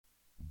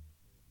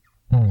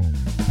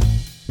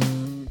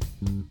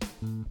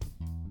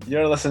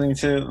You're listening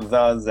to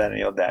the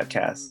Zennial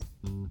Dadcast.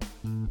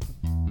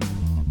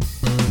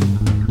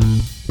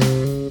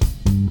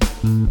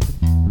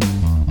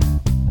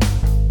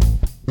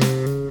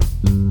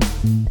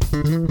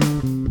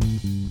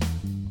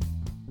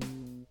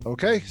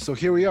 Okay, so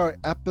here we are,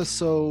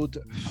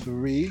 episode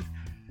 3.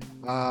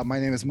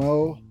 My name is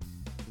Mo.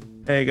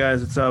 Hey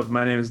guys, what's up?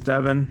 My name is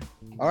Devin.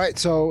 All right,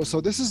 so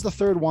this is the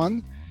third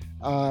one.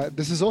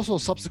 This is also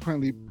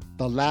subsequently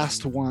the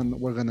last one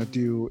we're gonna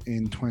do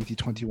in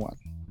 2021.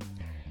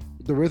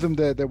 The rhythm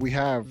that we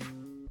have,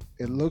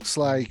 it looks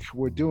like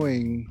we're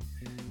doing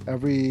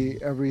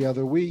every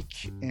other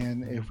week,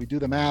 and if we do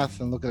the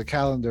math and look at the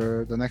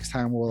calendar, the next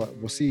time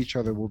we'll see each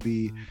other will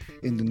be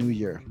in the new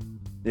year.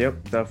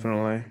 Yep,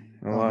 definitely.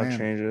 A lot of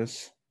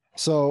changes.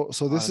 So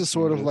this is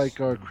sort of like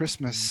our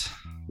Christmas.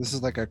 This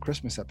is like our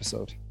Christmas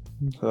episode.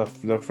 The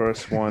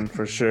first one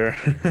for sure.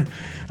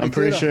 I'm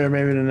pretty sure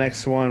maybe the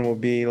next one will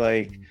be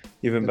like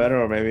even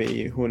better, or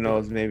maybe who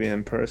knows, maybe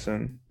in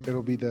person.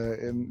 It'll be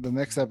the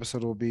next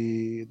episode will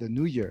be the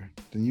new year.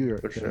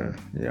 For sure.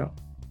 Yeah.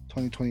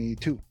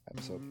 2022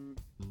 episode.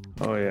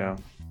 Oh yeah.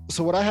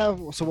 So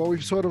what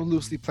we've sort of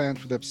loosely planned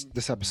for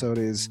this episode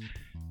is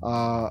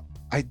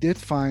I did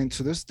find,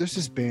 so there's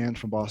this band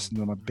from Boston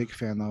that I'm a big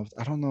fan of.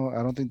 I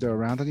don't think they're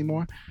around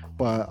anymore,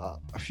 but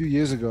a few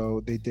years ago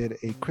they did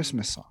a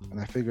Christmas song, and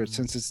I figured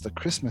since it's the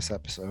Christmas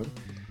episode,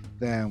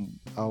 then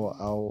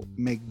I'll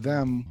make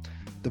them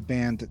the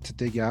band to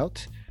dig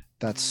out.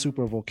 That's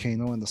Super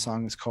Volcano, and the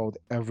song is called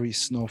Every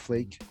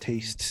Snowflake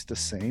Tastes the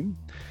Same.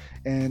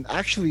 And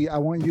actually, I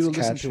want you to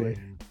listen to it.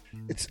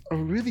 It's a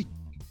really,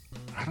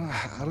 I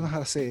don't know how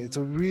to say it. It's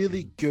a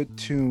really good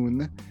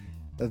tune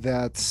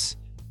that's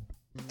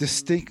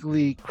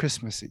distinctly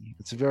Christmassy.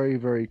 It's very,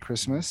 very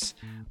Christmas,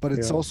 but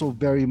it's also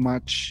very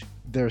much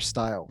their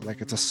style.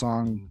 Like, it's a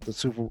song that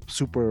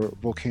Super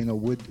Volcano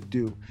would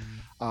do.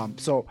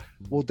 So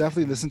we'll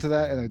definitely listen to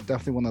that, and I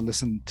definitely want to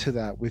listen to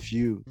that with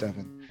you,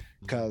 Devin,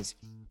 because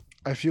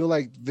I feel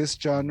like this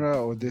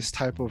genre or this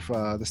type of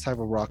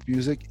rock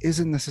music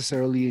isn't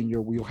necessarily in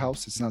your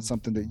wheelhouse. It's not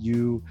something that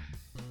you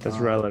that's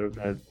relative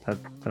that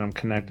I'm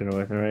connected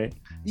with, right?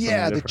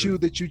 Yeah, that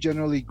you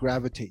generally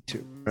gravitate to.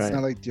 Right. It's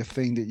not like the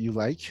thing that you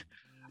like,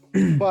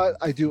 but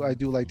I do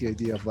like the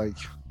idea of like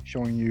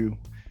showing you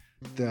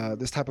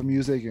this type of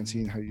music and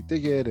seeing how you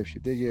dig it. If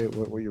you dig it,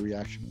 what your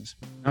reaction is.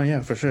 Oh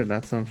yeah, for sure.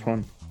 That sounds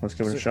fun. Let's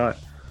give it a shot.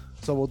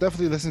 So we'll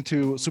definitely listen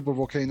to Super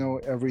Volcano,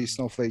 Every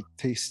Snowflake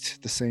Tastes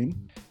the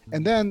Same.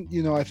 And then,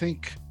 I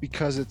think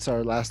because it's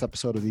our last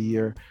episode of the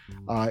year,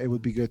 it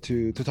would be good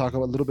to talk a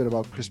little bit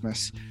about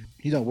Christmas.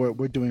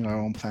 We're doing our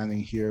own planning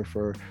here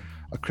for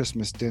a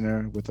Christmas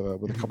dinner with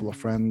a couple of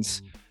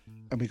friends,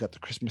 and we got the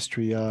Christmas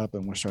tree up,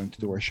 and we're starting to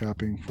do our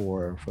shopping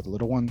for the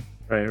little one.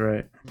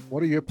 Right.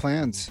 What are your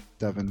plans,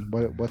 Devin?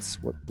 What's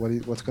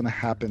going to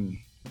happen?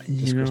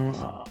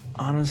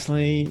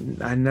 Honestly,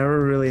 I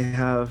never really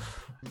have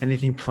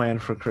anything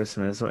planned for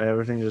Christmas, so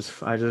everything just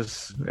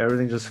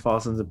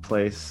falls into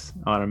place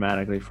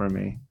automatically for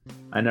me.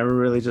 I never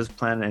really just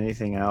plan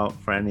anything out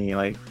for any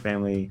like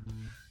family,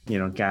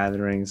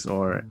 gatherings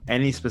or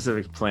any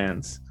specific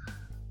plans.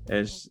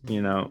 It's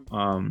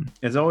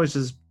it's always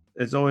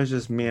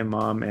just me and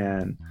mom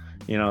and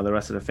the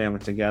rest of the family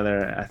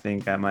together. I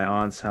think at my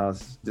aunt's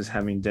house, just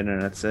having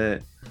dinner. That's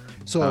it.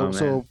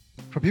 So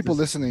for people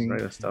listening,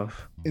 regular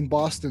stuff in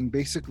Boston,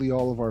 basically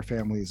all of our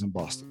family is in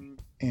Boston,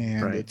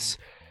 and right.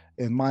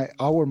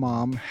 Our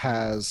mom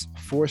has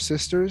 4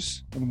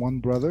 sisters and 1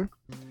 brother.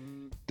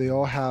 They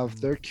all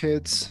have their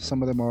kids.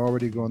 Some of them are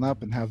already grown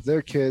up and have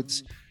their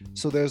kids.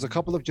 So there's a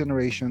couple of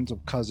generations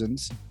of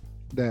cousins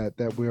that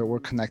we're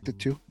connected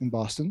to in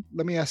Boston.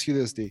 Let me ask you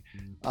this, D.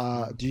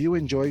 Do you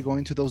enjoy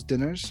going to those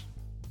dinners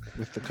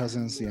with the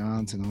cousins, the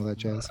aunts, and all that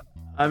jazz?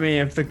 I mean,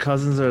 if the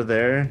cousins are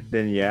there,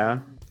 then yeah.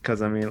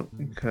 Because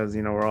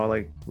we're all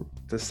like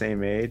the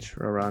same age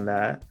or around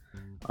that.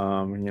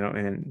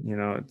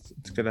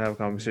 It's good to have a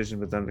conversation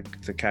with them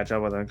to catch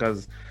up with them,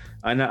 because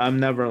I'm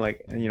never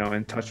like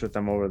in touch with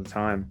them over the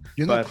time.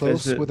 You're not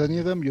close with any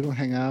of them? You don't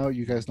hang out?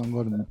 You guys don't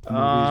go to movies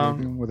or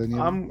anything with any of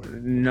them?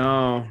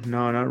 No,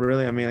 not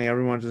really. I mean, like,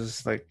 everyone's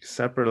just like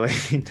separately.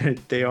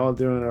 they all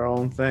doing their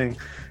own thing.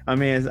 I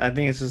mean, I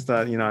think it's just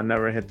that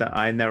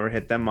I never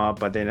hit them up,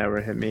 but they never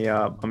hit me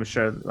up. I'm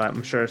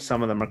sure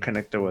some of them are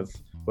connected with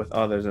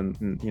others and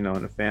in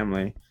the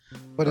family.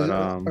 But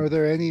are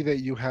there any that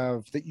you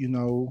have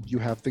you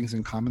have things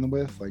in common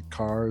with, like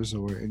cars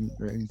or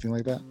anything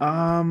like that?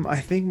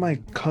 I think my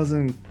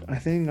cousin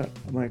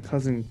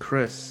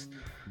Chris,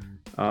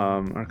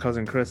 our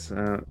cousin Chris,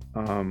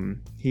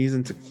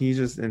 he's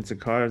just into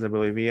cars. I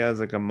believe he has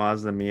like a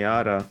Mazda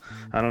Miata.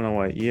 I don't know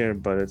what year,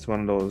 but it's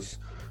one of those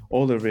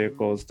older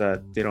vehicles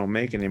that they don't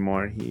make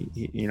anymore.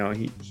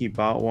 He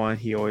bought one.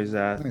 He always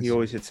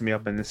hits me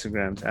up on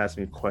Instagram to ask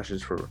me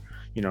questions for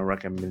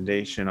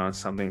recommendation on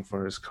something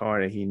for his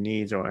car that he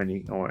needs, or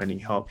any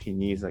help he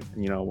needs, like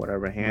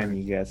whatever hand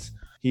he gets.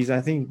 He's, I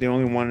think, the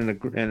only one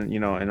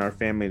in our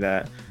family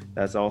that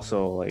that's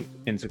also like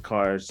into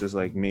cars, just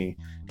like me.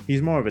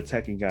 He's more of a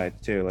techie guy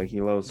too. Like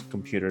he loves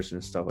computers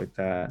and stuff like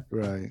that.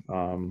 Right.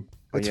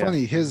 But It's yeah,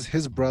 funny.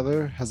 His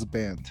brother has a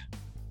band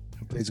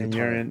who plays and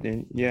guitar.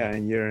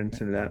 and you're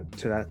into that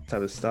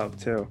type of stuff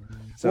too.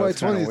 So Well, it's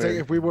it's kind funny. of It's like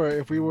weird.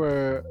 if we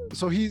were,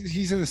 so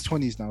he's in his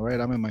 20s now, right?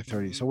 I'm in my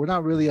 30s, so we're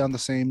not really on the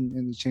same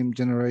in the same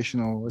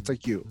generational. It's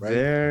like you, right?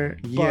 They're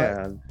But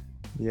yeah.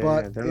 They're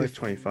like if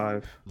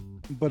 25.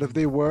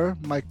 they were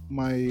my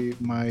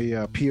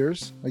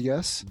peers, I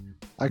guess,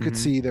 I could Mhm.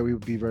 see that we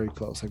would be very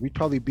close. Like we'd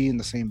probably be in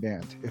the same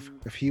band. If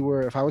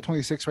I were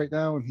 26 right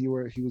now and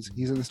he's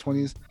in his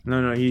 20s.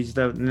 No,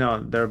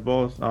 no. They're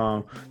both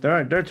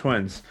they're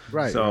twins.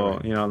 Right, So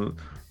right.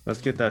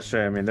 let's get that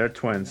straight. I mean, they're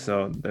twins.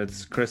 So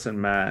it's Chris and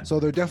Matt. So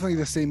they're definitely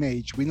the same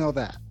age. We know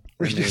that.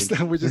 Same age.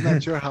 We're just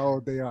not sure how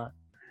old they are.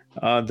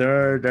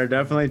 They're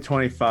definitely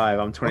 25.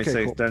 I'm 26.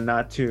 Okay, cool. They're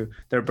not too.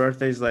 Their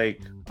birthday's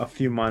like a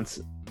few months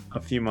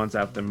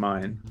after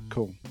mine.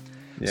 Cool.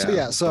 Yeah.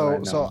 So yeah, I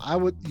know. so I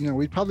would,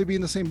 we'd probably be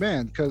in the same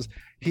band because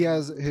he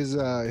has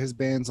his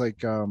band's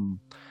like I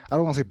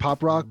don't want to say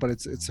pop rock, but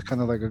it's a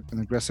kind of like an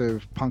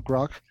aggressive punk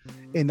rock,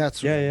 and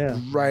that's Yeah,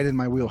 right in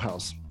my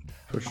wheelhouse.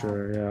 for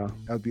sure. Yeah.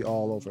 I would be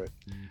all over it.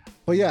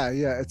 But yeah,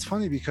 it's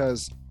funny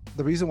because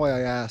the reason why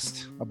I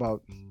asked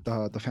about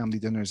the family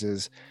dinners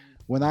is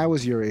when I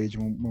was your age,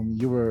 when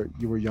you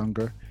were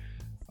younger,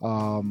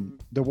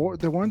 there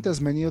weren't as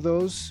many of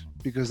those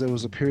because there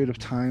was a period of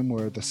time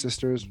where the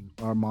sisters,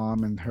 our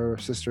mom and her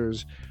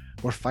sisters,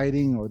 were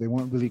fighting or they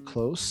weren't really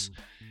close,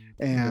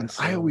 and Yes,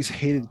 I so- always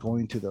hated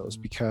going to those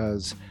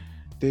because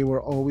they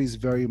were always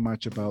very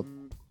much about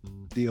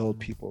the old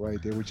people,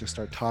 right? They would just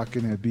start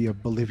talking and it'd be a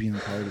Bolivian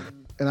party,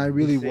 and I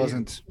really See,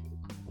 wasn't.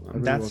 I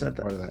really That's wasn't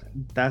at part of that.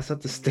 that's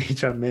at the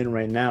stage I'm in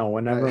right now.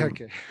 Whenever Right,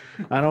 okay.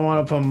 I don't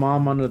want to put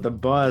mom under the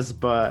bus,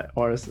 but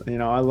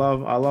I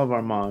love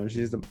our mom.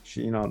 She's the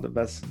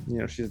best.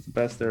 She's the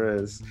best there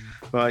is.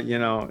 But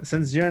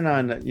since you're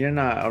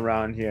not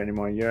around here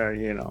anymore, you're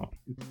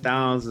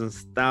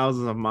thousands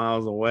of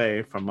miles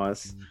away from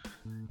us.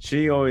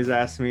 She always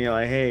asks me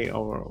like, hey,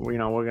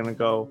 we're gonna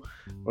go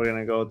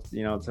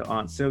to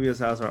Aunt Sylvia's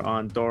house or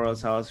Aunt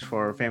Dora's house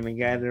for family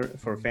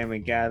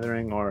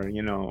gathering or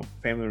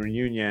family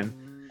reunion.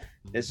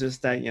 It's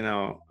just that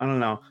I don't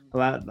know. The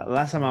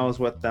last time I was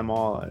with them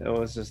all, it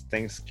was just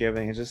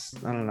Thanksgiving. It's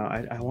just I don't know.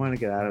 I want to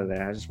get out of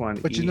there. I just want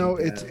to. But eat and get out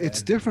of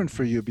it's there. different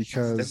for you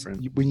because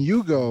different. when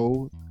you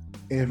go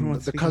and Everyone's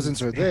the speaking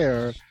cousins are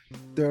there, Spanish.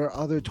 there are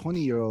other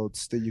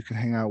 20-year-olds that you can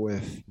hang out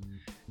with.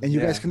 And you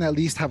Yeah. guys can at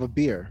least have a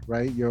beer,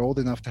 right? You're old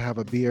enough to have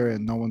a beer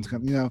and no one's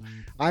gonna,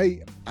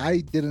 I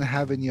didn't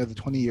have any other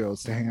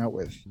 20-year-olds to hang out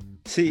with.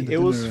 See, in the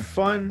it was dinner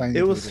fun. dining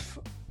It was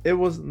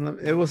table.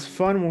 it was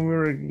fun when we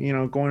were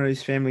going to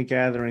these family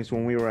gatherings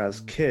when we were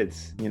as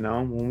kids.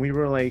 When we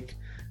were like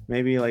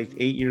maybe like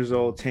 8 years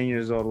old, 10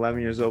 years old,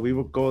 11 years old, we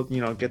would go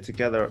get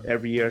together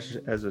every year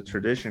as a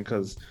tradition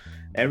because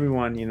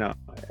everyone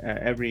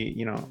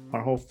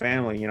our whole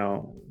family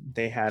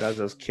they had us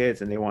as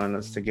kids and they wanted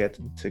us to get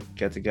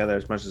together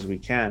as much as we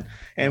can,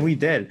 and we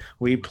did.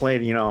 We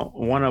played.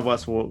 One of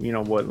us will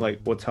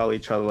would tell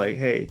each other like,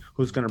 hey,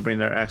 who's gonna bring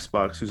their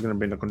Xbox, who's gonna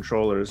bring the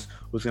controllers,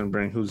 who's gonna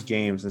bring whose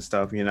games and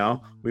stuff.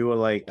 We would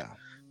like Yeah.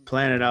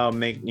 plan it out,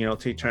 make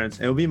take turns.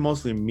 It would be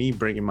mostly me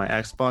bringing my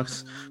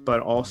Xbox,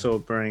 but also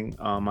bring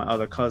my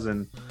other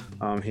cousin,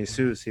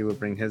 Jesus. He would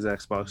bring his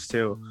Xbox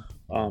too.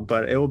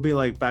 But it will be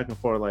like back and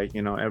forth, like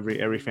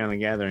every family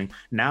gathering.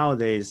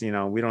 Nowadays,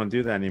 we don't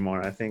do that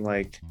anymore. I think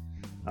like,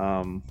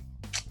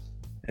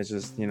 it's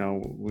just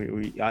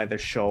we either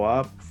show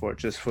up for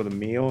the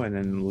meal and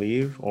then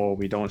leave, or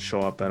we don't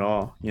show up at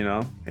all.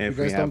 If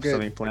we guys don't have get-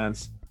 something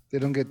plans. They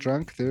don't get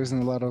drunk. There isn't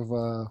a lot of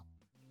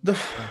The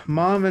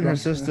mom and her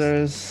Drunkenness.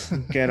 sisters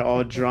get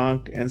all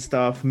drunk and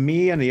stuff.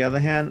 Me, on the other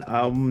hand,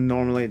 I'm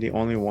normally the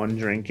only one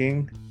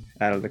drinking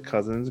out of the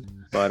cousins.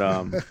 But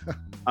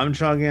I'm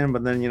chugging.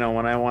 But then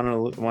when I want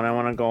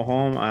to go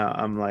home,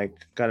 I'm like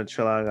gotta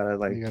chill out. Gotta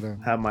like you gotta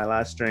have my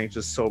last drink,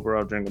 just sober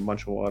up, drink a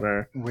bunch of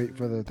water, wait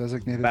for the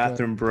designated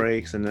bathroom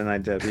breaks, and then I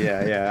dip.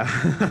 Yeah.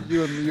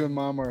 You and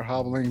mom are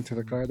hobbling to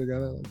the car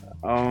together.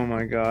 Oh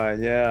my god,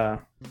 yeah.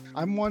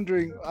 I'm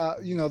wondering,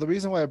 the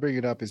reason why I bring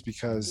it up is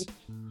because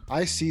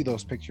I see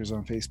those pictures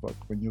on Facebook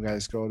when you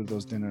guys go to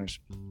those dinners,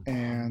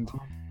 and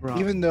Bro,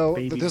 even though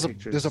baby there's a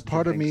pictures,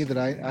 part of me that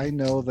I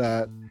know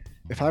that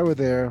if I were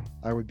there,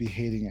 I would be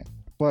hating it,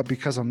 but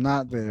because I'm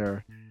not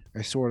there,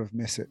 I sort of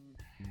miss it.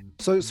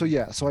 So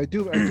I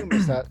do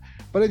miss that.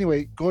 But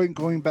anyway,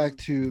 going back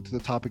to the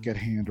topic at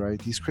hand, right?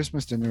 These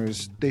Christmas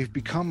dinners, they've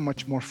become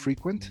much more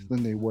frequent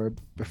than they were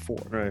before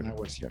Right. when I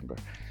was younger,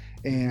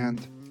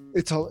 and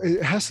it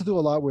has to do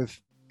a lot with,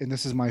 and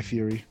this is my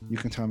theory. You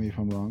can tell me if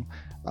I'm wrong.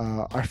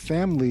 Our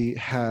family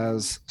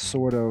has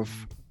sort of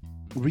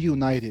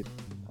reunited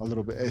a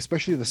little bit,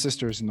 especially the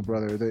sisters and the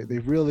brother.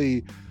 They've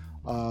really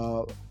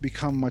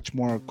become much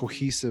more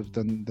cohesive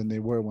than they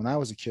were when I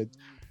was a kid.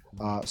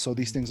 So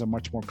these things are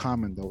much more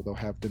common. They'll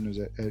have dinners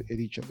at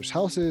each other's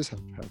houses,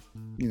 have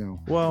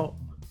Well,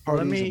 parties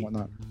let me. and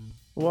whatnot.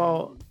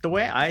 Well, the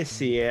way I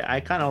see it, I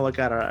kind of look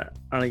at our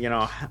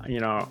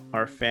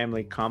our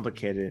family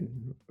complicated.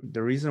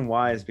 The reason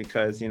why is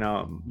because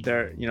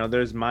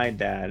there's my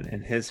dad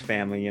and his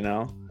family,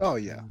 Oh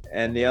yeah.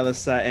 and the other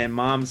side and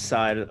mom's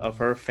side of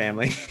her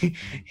family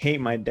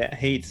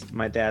hates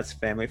my dad's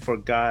family for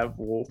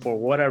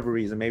whatever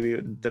reason. Maybe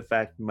the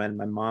fact when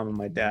my mom and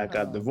my dad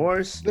got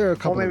divorced, There are a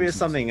couple or maybe of it's reasons.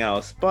 something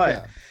else. But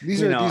Yeah.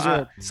 These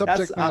are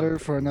subject matter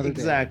for another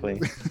exactly.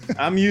 day.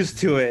 I'm used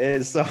to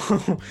it. So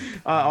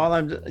all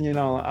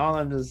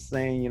I'm just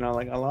saying,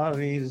 like a lot of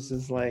these is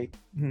just like,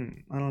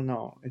 I don't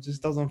know. It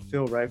just doesn't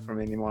feel right for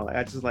me anymore. Like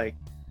I just like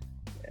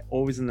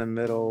always in the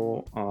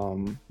middle.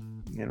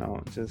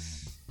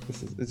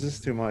 It's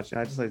just too much.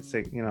 I just like to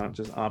say,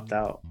 just opt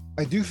out.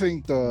 I do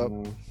think you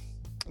know.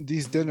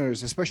 these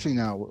dinners, especially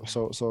now,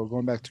 so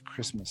going back to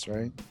Christmas,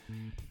 right?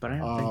 But I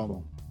am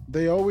thankful.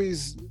 They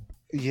always,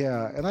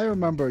 yeah, and I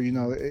remember,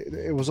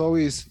 it was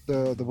always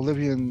the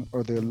Bolivian,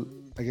 or the,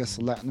 I guess,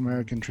 Latin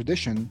American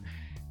tradition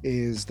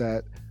is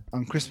that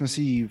on Christmas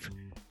Eve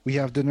we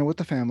have dinner with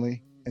the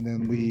family, and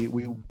then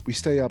we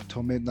stay up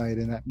till midnight,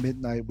 and at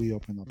midnight we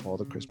open up all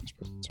the Christmas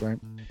presents, right?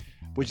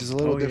 Which is a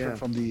little different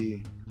from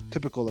the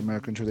typical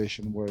American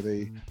tradition where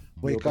they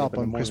wake up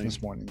on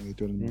Christmas morning and they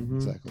do it in the morning.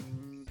 Exactly.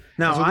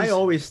 Now, I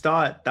always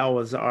thought that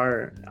was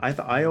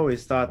I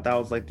always thought that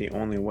was like the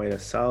only way to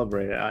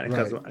celebrate it,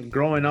 because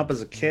growing up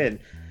as a kid,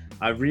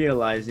 I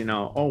realized,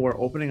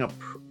 we're opening up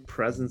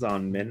presents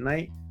on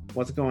midnight.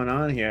 What's going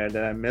on here?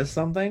 Did I miss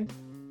something?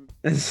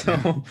 And so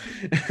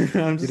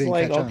I'm just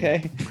like,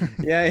 okay,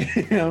 yeah.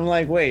 I'm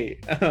like,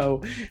 wait,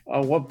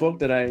 what book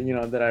did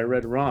I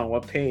read wrong?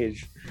 What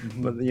page?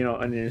 But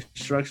an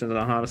instructions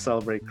on how to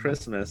celebrate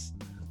Christmas.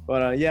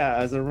 But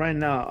as of right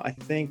now, I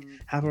think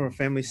half of our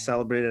family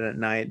celebrated at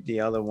night. The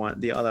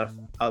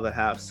other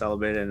half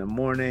celebrated in the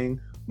morning,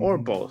 or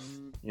both.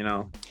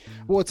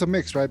 Well, it's a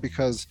mix, right?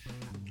 Because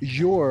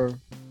you're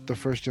the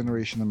first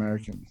generation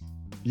American.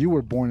 You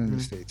were born in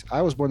the States.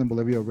 I was born in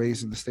Bolivia,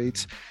 raised in the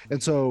States,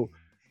 and so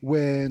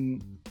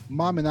when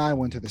Mom and I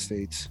went to the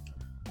States,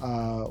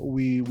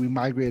 we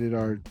migrated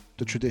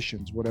the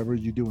traditions, whatever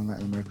you do in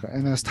Latin America.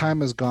 And as time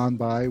has gone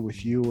by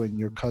with you and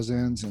your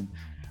cousins, and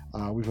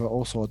we've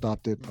also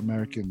adopted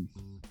American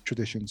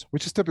traditions,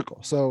 which is typical.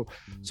 So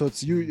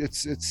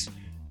it's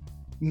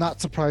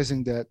not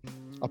surprising that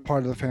a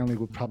part of the family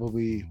would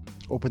probably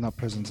open up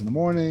presents in the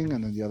morning,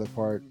 and then the other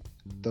part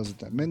does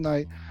it at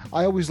midnight.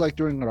 I always like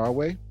doing it our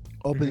way,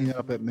 opening it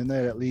up at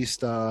midnight. At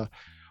least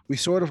we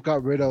sort of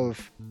got rid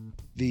of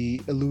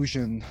the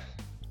illusion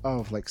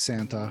of like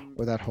Santa,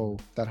 or that whole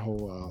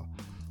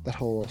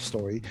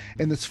story.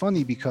 And it's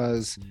funny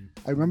because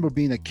I remember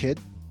being a kid,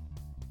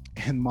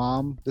 and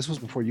Mom, this was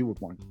before you were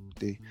born,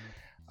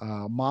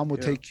 Mom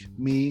would take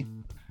me,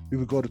 we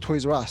would go to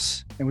Toys R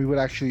Us, and we would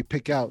actually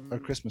pick out our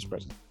Christmas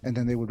present, and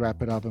then they would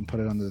wrap it up and put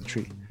it under the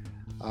tree.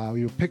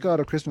 We would pick out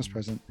a Christmas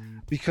present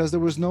because there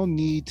was no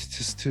need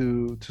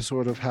to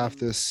sort of have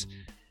this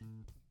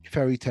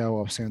fairy tale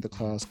of Santa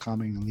Claus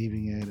coming and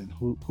leaving it, and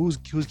who's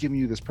giving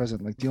you this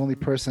present. Like, the only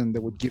person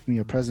that would give me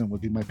a present would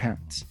be my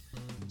parents.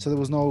 So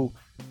there's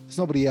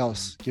nobody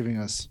else giving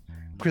us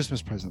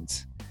Christmas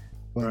presents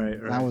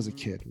when I was a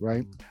kid,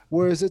 right?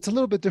 Whereas it's a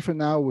little bit different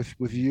now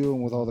with you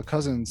and with all the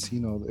cousins.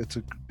 It's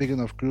a big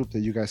enough group that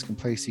you guys can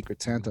play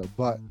Secret Santa.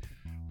 But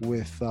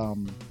with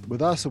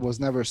us, it was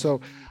never. So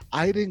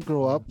I didn't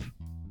grow up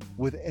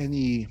with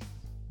any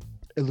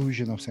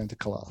illusion of Santa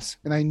Claus,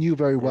 and I knew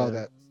very well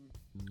that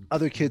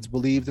other kids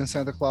believed in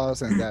Santa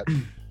Claus, and that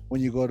when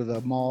you go to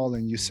the mall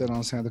and you sit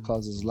on Santa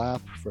Claus's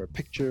lap for a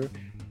picture,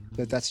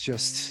 that's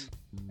just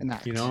an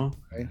act,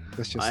 right?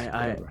 That's just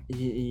whatever.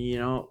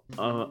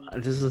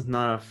 This is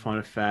not a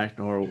fun fact,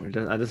 or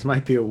this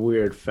might be a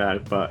weird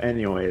fact, but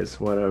anyways,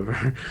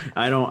 whatever.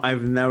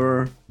 I've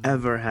never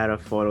ever had a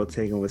photo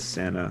taken with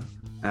Santa,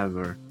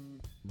 ever.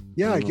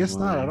 Yeah, I guess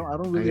not. I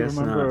don't really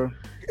remember. Not.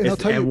 And I'll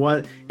tell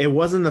you, it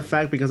wasn't the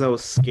fact because I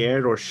was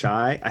scared or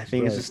shy. I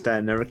think it's just that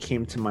it never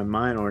came to my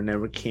mind, or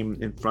never came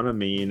in front of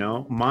me.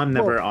 Mom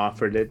never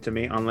offered it to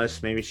me,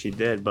 unless maybe she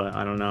did, but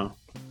I don't know.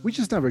 We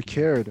just never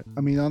cared.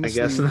 I mean,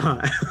 honestly, I guess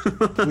not.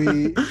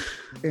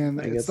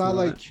 It's not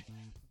like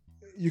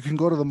you can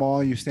go to the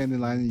mall, you stand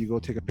in line, and you go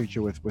take a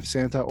picture with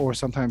Santa, or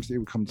sometimes they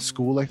would come to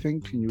school, I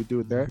think, and you would do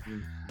it there.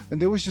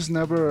 And there was just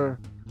never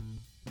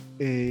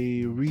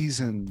a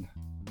reason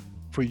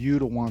for you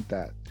to want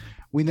that.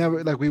 We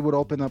never, we would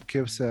open up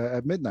gifts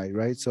at midnight,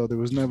 right? So there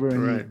was never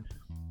any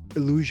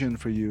illusion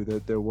for you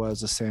that there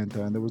was a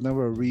Santa, and there was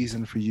never a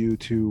reason for you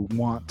to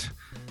want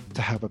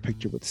to have a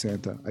picture with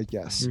Santa, I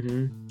guess.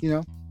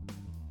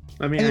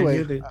 I mean,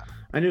 anyway,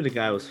 I knew the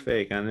guy was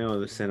fake. I knew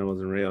the Santa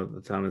wasn't real at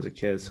the time as a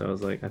kid. So I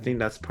was like, I think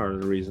that's part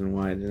of the reason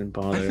why I didn't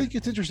bother. I think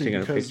it's interesting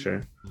taking because a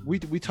picture.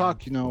 we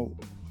talk,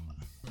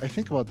 I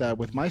think about that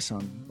with my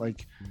son.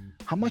 Like,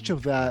 how much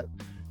of that,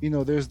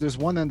 there's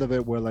one end of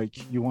it where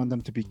you want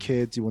them to be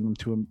kids, you want them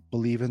to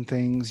believe in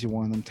things, you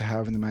want them to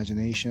have an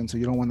imagination. So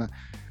you don't want to,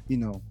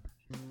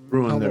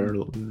 Ruin Tell their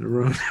them,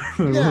 ruin, yeah,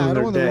 ruin I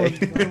don't their want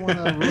to day. ruin, I don't want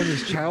to ruin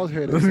his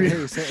childhood and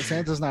say, hey,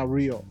 Santa's not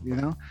real. I I don't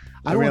mean,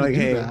 want to like, do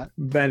hey, that.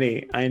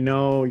 Benny, I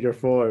know you're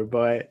forward,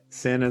 but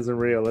Santa's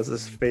real. Let's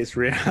just face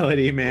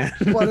reality, man.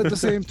 But at the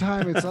same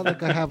time, it's not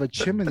like I have a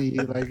chimney.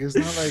 Like it's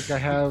not like I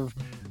have.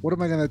 What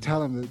am I gonna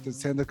tell him that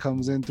Santa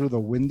comes in through the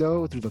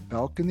window, through the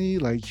balcony?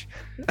 Like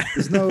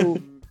there's no.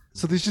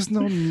 So there's just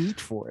no need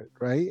for it,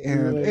 right?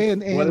 You're And like,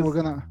 and what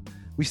and is?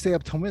 we stay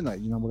up till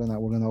midnight. We're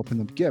gonna open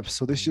up gifts.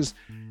 So there's just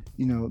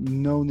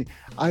no need.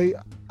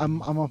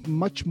 I'm a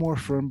much more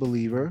firm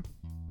believer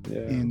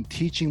Yeah. in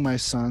teaching my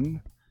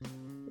son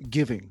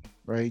giving,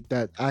 right?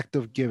 That act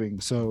of giving.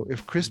 So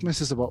if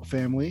Christmas is about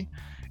family,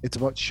 it's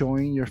about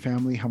showing your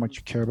family how much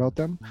you care about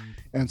them.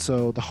 And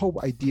so the whole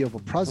idea of a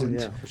Oh present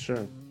yeah, for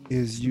sure.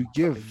 is you About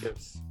the give.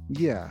 gifts.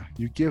 Yeah,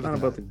 you give Not that,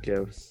 about the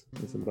gifts.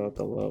 It's about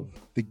the love.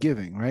 the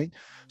giving, right?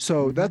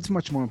 So Mhm. that's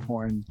much more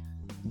important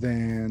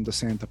than the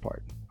Santa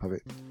part of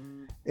it.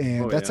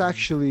 And Oh, that's yeah.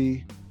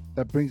 actually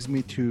that brings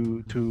me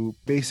to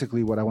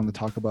basically what I want to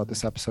talk about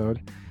this episode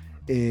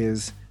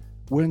is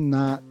we're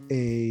not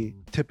a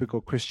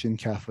typical Christian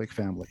Catholic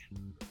family.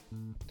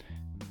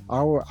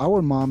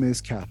 Our mom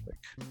is Catholic,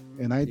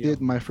 and I Yeah.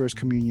 did my first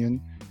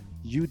communion.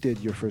 You did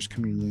your first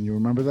communion. You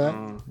remember that?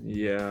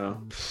 Yeah.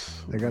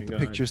 I got the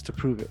pictures to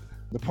prove it.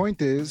 The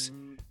point is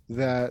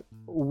that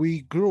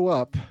we grew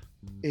up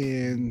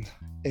in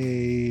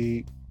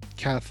a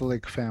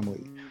Catholic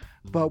family,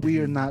 but we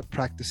are not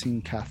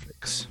practicing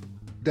Catholics.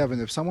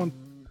 Devin, if someone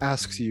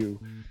asks you,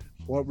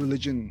 what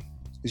religion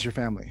is your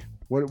family?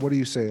 What do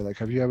you say? Like,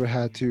 have you ever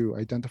had to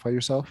identify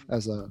yourself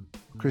as a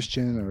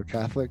Christian or a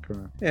Catholic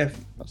or?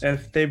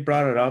 If they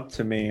brought it up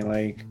to me,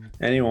 like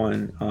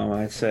anyone,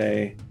 I'd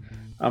say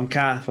I'm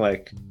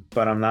Catholic,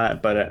 but I'm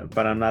not.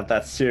 But I'm not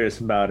that serious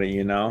about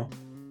it.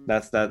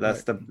 That's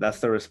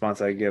the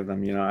response I give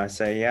them. I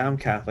say, yeah, I'm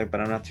Catholic,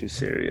 but I'm not too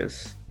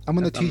serious. I'm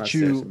going to I'm not teach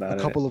serious you a about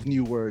it. couple of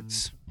new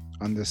words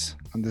on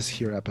this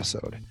here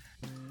episode.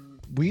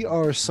 We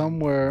are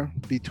somewhere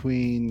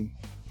between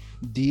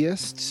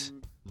deists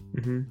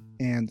Hmm.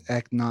 and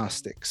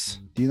agnostics.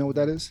 Do you know what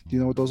that is? Do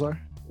you know what those are?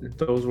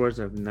 Those words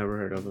I've never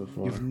heard of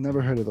before. You've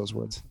never heard of those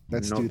words.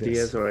 Let's no do this.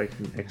 Diaz or Okay.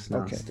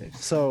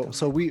 agnostics.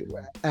 So we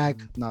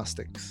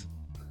agnostics.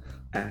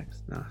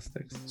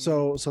 Agnostics.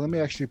 So let me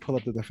actually pull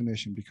up the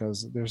definition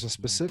because there's a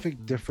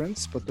specific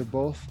difference, but they're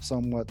both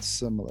somewhat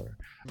similar.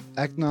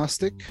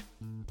 Agnostic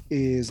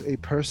is a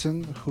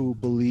person who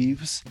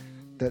believes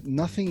that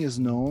nothing is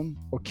known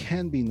or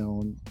can be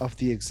known of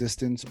the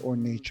existence or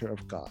nature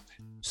of God.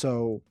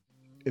 So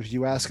if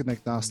you ask an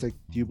agnostic,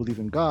 do you believe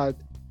in God?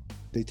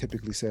 They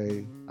typically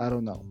say, I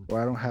don't know,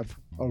 or I don't have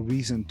a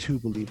reason to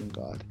believe in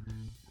God.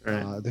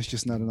 Right. There's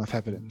just not enough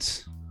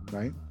evidence,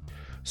 right?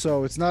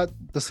 So it's not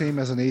the same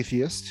as an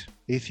atheist.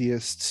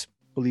 Atheists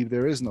believe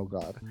there is no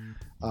God,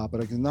 but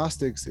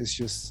agnostics is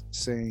just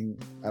saying,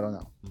 I don't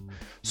know.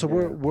 So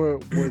Yeah. we're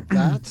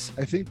that.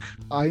 I think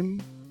I'm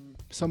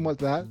somewhat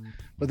that,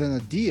 but then a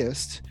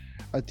deist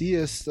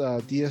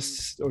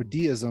or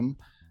deism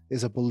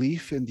is a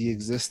belief in the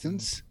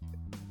existence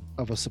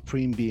of a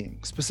supreme being,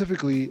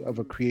 specifically of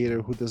a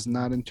creator who does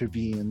not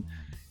intervene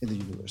in the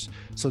universe.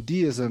 So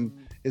deism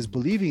is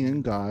believing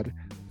in God,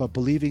 but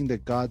believing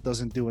that God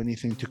doesn't do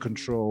anything to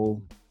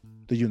control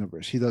the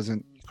universe. He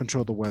doesn't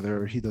control the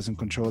weather. He doesn't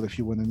control if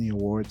you win any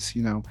awards.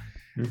 Mhm.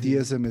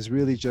 Deism is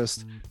really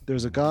just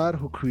there's a God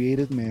who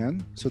created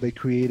man. So they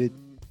created,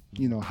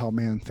 how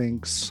man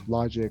thinks,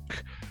 logic,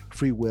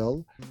 free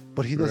will,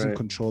 but he doesn't Right.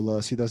 control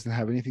us. He doesn't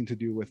have anything to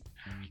do with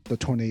the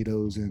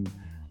tornadoes and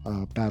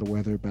bad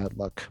weather, bad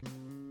luck,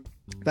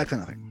 that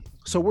kind of thing.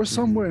 So we're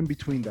somewhere in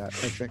between that,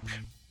 I think.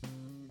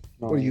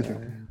 What do you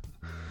think?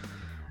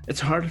 It's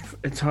hard.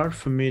 It's hard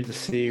for me to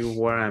see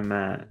where I'm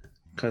at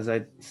because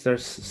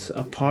there's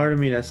a part of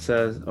me that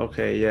says,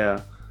 okay,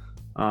 yeah,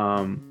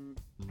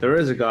 there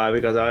is a God,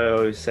 because I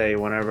always say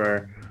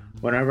whenever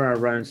I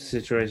run into a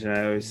situation,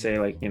 I always say,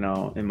 like,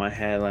 in my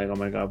head, like, oh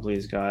my God,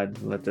 please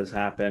God, let this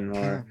happen,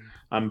 or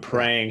I'm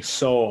praying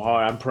so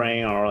hard, I'm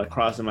praying or like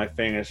crossing my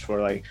fingers for,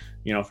 like,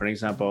 for an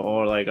example,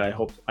 or like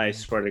I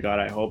swear to God,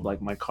 I hope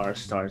like my car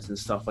starts and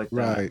stuff like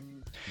that. Right.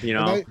 You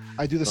And know,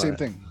 I do the same but-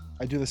 thing.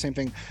 I do the same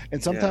thing.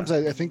 And sometimes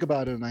I think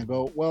about it and I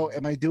go, well,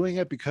 am I doing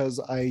it because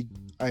I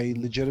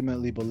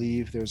legitimately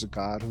believe there's a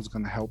God who's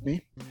going to help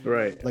me?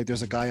 right, Like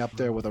there's a guy up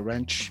there with a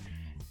wrench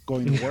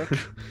going to work.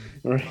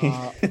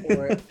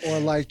 right, or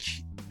like,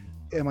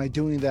 am I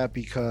doing that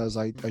because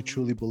I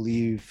truly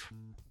believe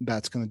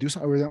that's going to do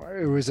something?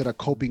 Or is it a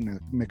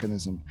coping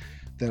mechanism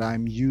that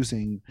I'm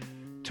using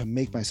to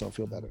make myself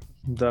feel better?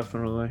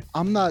 definitely.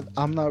 I'm not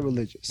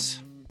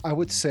religious. I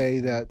would say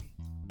that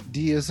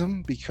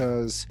deism,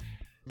 because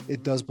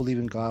it does believe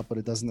in God, but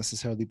it doesn't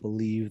necessarily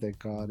believe that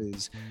God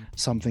is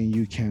something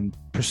you can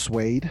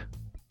persuade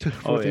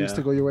for things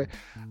to go your way.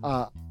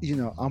 I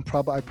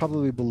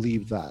probably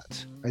believe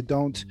that. I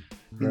don't,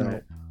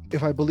 Right.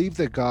 if I believe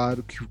that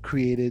God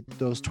created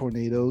those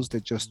tornadoes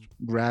that just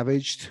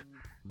ravaged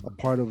a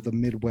part of the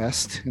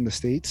Midwest in the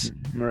States,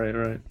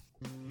 Right.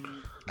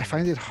 I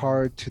find it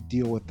hard to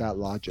deal with that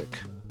logic.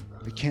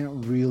 I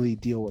can't really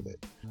deal with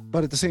it.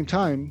 But at the same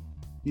time,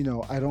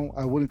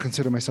 I wouldn't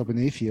consider myself an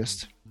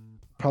atheist.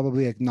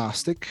 Probably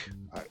agnostic.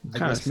 I Kind of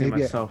guess see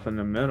maybe. myself in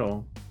the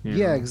middle.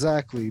 Yeah,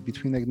 exactly.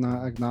 Between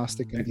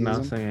agnostic and theism.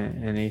 Agnostic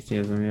and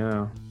atheism,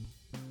 yeah.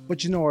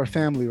 But our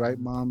family, right?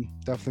 Mom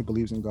definitely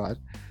believes in God.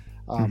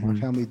 Our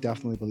family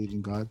definitely believes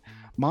in God.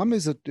 Mom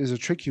is a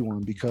tricky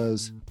one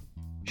because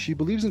she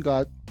believes in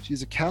God.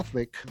 She's a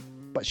Catholic,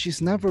 but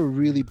she's never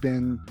really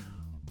been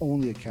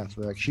only a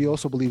Catholic. Like, she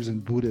also believes in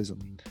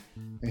Buddhism,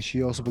 and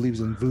she also believes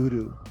in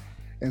voodoo.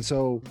 And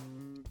so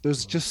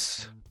there's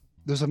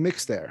a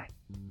mix there.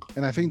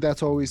 And I think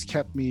that's always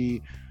kept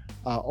me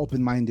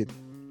open-minded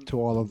to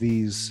all of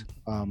these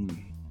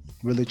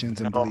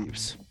religions and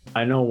beliefs.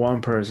 I know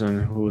one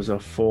person who's a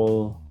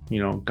full,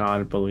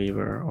 God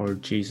believer or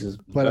Jesus.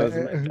 But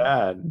my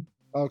dad.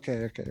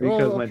 Okay.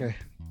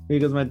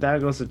 Because my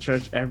dad goes to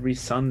church every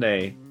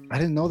Sunday. I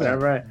didn't know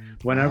that.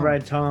 Whenever I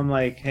tell him,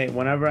 like, hey,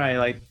 whenever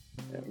I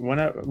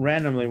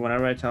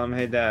tell him,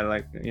 hey, Dad,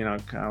 like,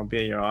 I'll be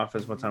at your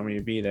office. What time will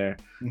you be there?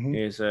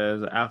 He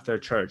says after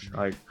church.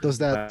 Like, does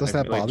that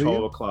bother 12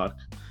 you? o'clock.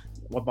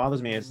 What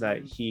bothers me is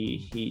that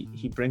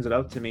he brings it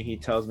up to me. He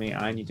tells me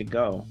I need to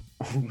go,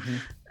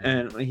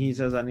 and he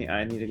says I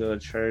need to go to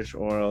church,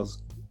 or else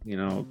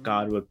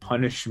God would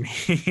punish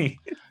me.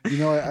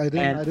 I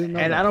didn't know.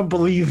 And I don't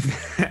believe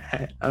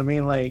that. I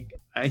mean, like,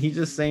 he's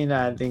just saying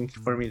that, I think,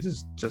 for me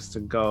just to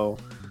go.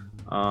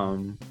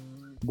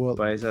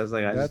 But he says,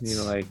 like, I just need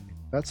to, like,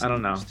 that's I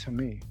don't know. To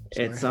me,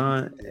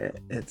 so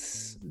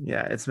it's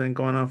been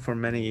going on for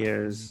many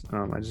years.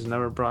 I just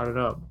never brought it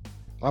up.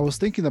 I was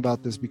thinking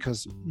about this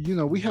because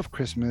we have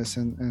Christmas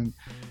and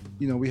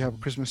we have a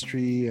Christmas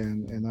tree,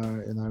 and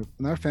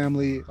in our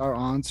family, our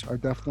aunts are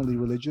definitely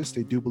religious.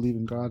 They do believe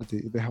in God.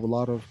 They have a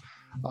lot of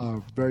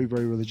very,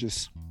 very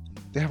religious.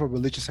 They have a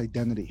religious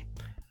identity,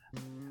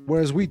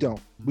 whereas we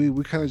don't. We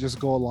kind of just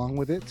go along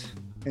with it,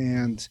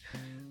 and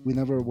we're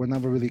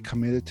never really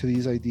committed to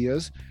these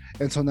ideas.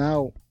 And so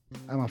now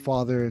I'm a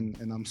father, and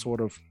I'm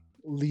sort of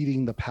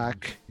leading the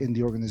pack in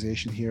the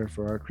organization here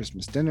for our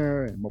Christmas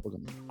dinner and what we're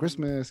going to do for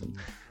Christmas, and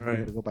we're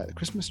going to go buy the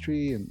Christmas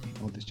tree and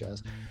all this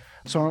jazz.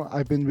 So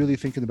I've been really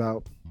thinking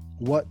about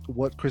what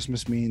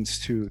Christmas means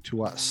to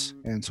us,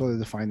 and sort of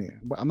defining it.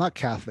 But I'm not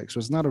Catholic, so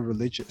it's not a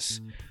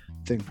religious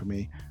thing for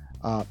me.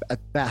 At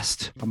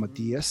best, I'm a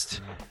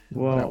deist.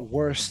 Well, but at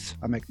worst,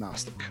 I'm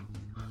agnostic.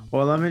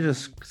 Well, let me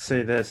just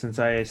say this, since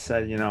I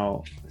said,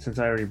 since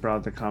I already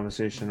brought the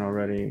conversation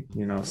already,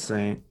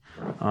 saying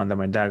that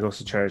my dad goes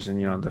to church,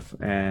 and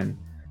and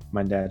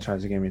my dad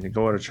tries to get me to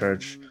go to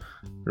church.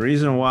 The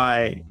reason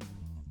why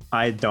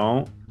I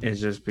don't is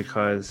just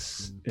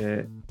because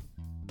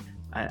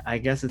I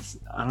guess it's,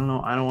 I don't know.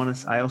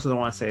 I also don't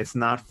want to say it's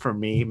not for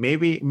me.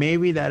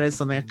 Maybe that is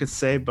something I could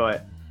say,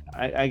 but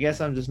I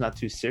guess I'm just not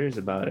too serious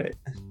about it.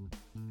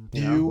 Do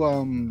you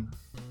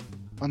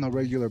on a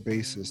regular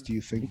basis, do you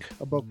think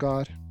about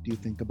God? Do you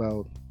think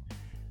about,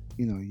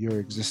 your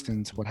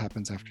existence, what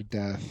happens after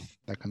death,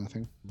 that kind of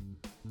thing?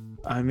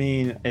 I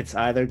mean, it's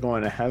either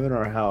going to heaven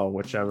or hell,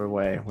 whichever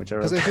way.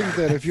 Because I think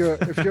that if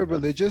you're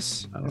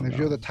religious, and if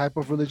you're the type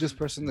of religious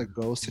person that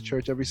goes to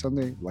church every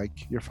Sunday,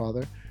 like your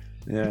father,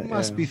 you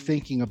must be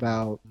thinking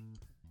about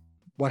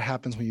what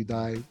happens when you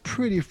die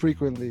pretty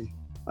frequently.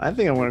 I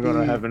think I'm gonna go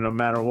to heaven no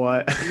matter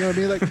what. You know what I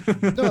mean?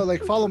 Like, no,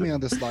 like, follow me on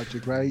this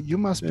logic, right? You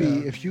must be,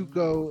 if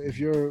you're,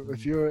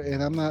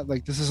 and I'm not,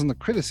 like, this isn't a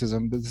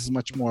criticism, but this is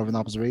much more of an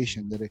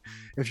observation, that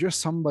if you're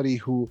somebody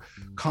who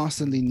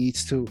constantly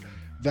needs to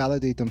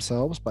validate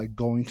themselves by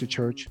going to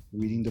church,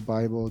 reading the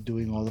Bible,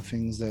 doing all the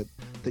things that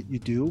you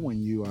do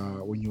when you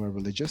are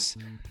religious,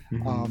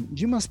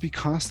 you must be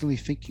constantly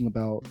thinking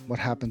about what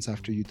happens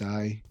after you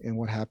die, and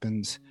what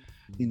happens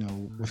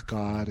with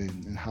God,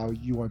 and how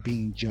you are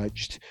being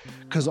judged.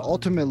 Because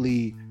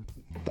ultimately,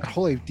 that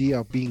whole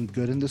idea of being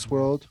good in this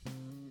world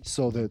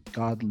so that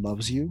God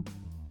loves you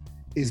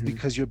is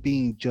because you're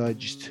being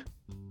judged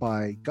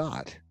by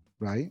God,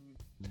 right?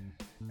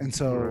 And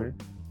so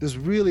there's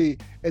really,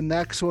 and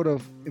that sort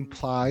of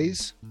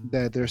implies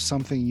that there's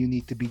something you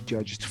need to be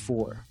judged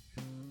for.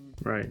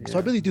 Right. So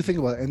I really do think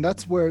about it, and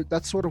that's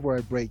sort of where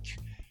I break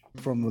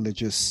from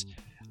religious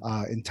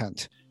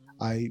intent.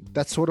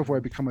 That's sort of where I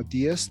become a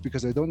deist,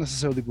 because I don't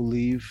necessarily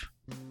believe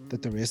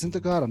that there isn't a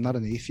God. I'm not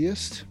an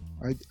atheist.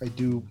 I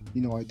do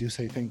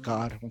say thank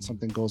God when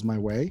something goes my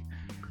way,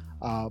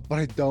 but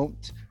I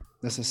don't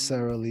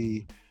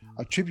necessarily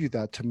attribute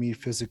that to me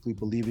physically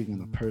believing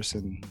in a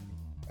person,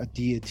 a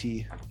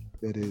deity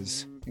that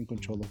is in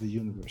control of the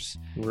universe.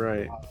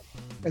 Right.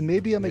 And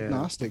maybe I'm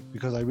agnostic,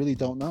 because I really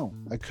don't know.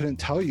 I couldn't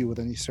tell you with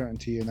any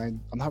certainty, and I'm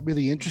not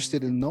really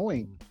interested in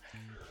knowing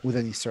with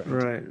any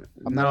certainty. Right.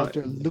 I'm not out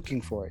there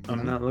looking for it.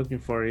 I'm not looking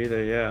for it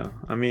either. Yeah.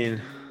 I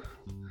mean,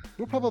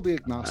 we're probably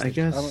agnostic. I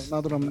guess.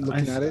 Now that I'm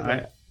looking at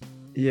it.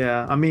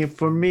 Yeah. I mean,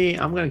 for me,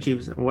 I'm gonna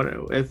keep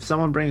if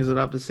someone brings it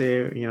up to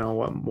say,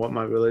 what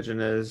my religion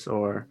is,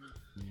 or,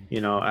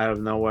 out of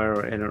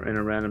nowhere in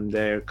a random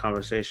day or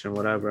conversation,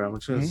 whatever, I'm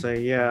just gonna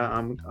say,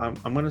 I'm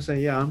gonna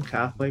say, I'm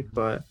Catholic,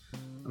 but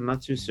I'm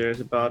not too serious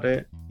about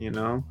it.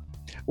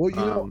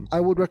 Well, I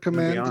would To be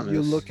recommend you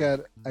honest, look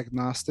at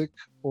agnostic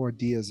or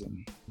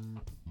deism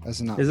as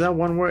an is option. that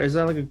one word? Is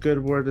that like a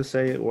good word to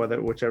say?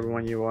 Whether whichever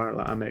one you are,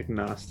 like, I'm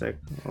agnostic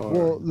or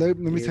Well, let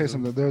me tell you deism.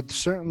 something. There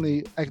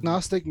certainly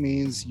agnostic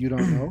means you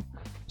don't know,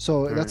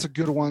 so that's Right. a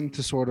good one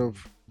to sort of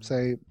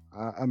say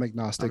I'm I'm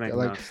agnostic. Like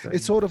agnostic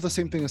it's sort of the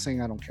same thing as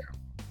saying I don't care,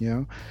 you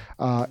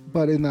know,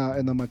 but in a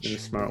in a much, I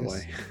smart guess,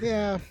 way,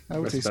 yeah, I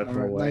would say respectful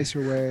smarter, way. nicer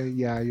way.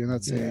 Yeah, Yeah.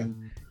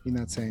 you're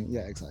not saying,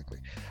 yeah, exactly.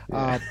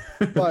 Yeah.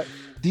 But That's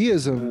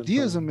deism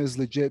funny. is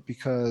legit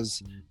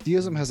because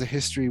deism has a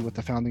history with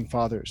the founding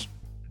fathers.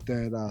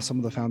 That some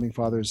of the founding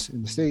fathers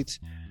in the states,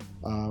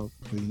 for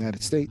the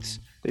United States,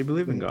 They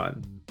believe in they,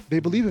 God. they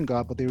believe in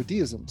God, but they were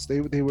deisms.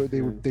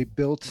 Mm.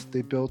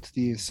 They built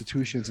the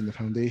institutions and the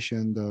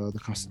foundation, the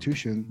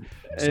Constitution,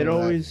 It so that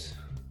always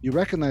you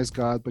recognize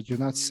God, but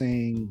you're not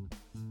saying,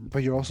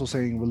 but you're also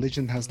saying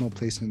religion has no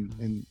place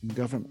in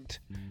government,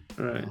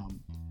 right. um,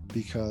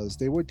 because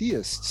they were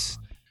deists.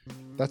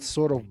 That's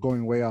sort of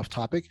going way off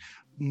topic.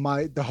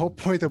 The whole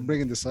point of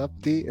bringing this up,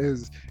 D,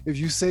 is if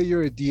you say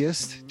you're a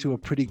deist to a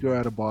pretty girl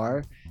at a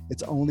bar,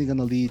 it's only going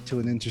to lead to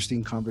an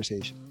interesting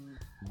conversation.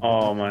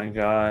 Oh my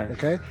God.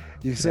 Okay,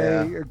 you Yeah.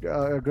 say a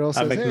girl I'm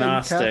says, "Hey, are you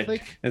agnostic.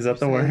 Catholic?" Is You that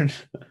the say, word?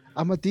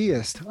 "I'm a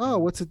deist." Oh,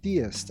 what's a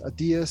deist? A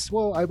deist.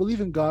 Well, I believe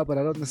in God, but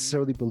I don't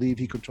necessarily believe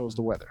He controls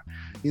the weather.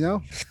 You know,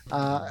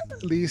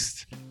 at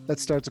least that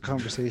starts a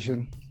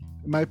conversation.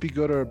 It might be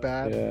good or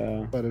bad,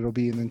 Yeah. but it'll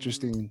be an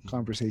interesting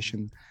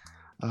conversation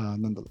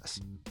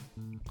nonetheless.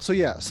 So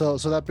yeah, so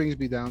that brings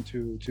me down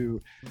to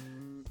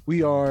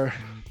we are,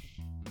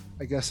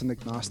 I guess, an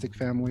agnostic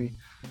family.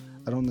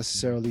 I don't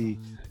necessarily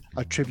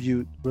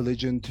attribute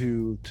religion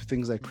to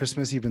things like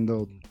Christmas, even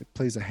though it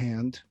plays a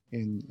hand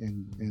in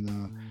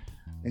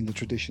the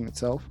tradition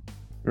itself.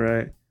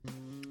 Right.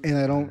 And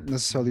I don't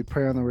necessarily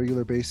pray on a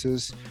regular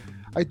basis.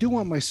 I do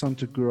want my son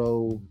to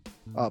grow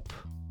up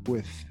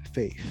with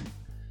faith,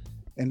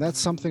 and that's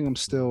something I'm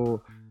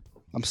still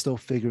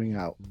figuring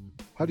out.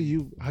 How do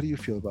you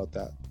feel about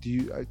that?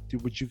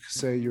 Would you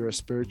say you're a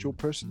spiritual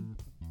person?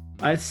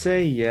 I'd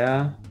say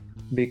yeah,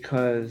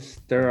 because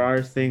there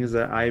are things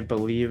that I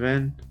believe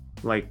in,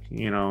 like, I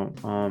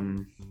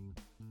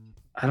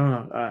don't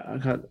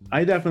know.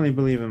 I definitely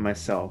believe in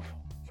myself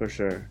for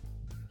sure.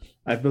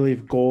 I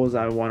believe goals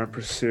I want to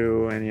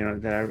pursue,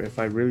 and that if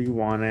I really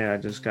want it, I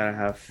just gotta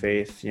have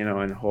faith,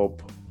 and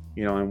hope,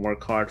 and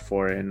work hard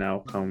for it, and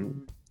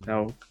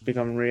that'll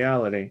become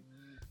reality.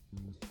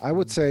 I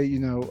would say,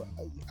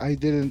 I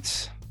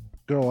didn't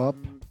grow up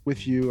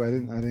with you. I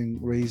didn't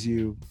raise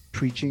you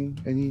preaching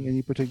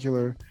any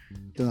particular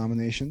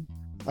denomination.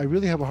 I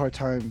really have a hard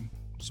time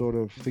sort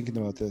of thinking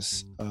about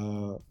this.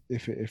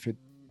 If it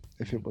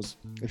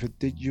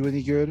did you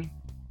any good,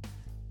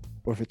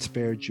 or if it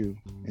spared you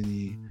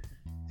any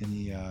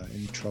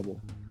trouble.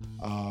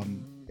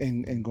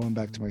 And going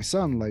back to my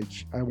son,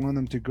 like I want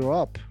him to grow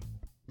up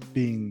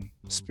being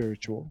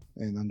spiritual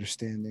and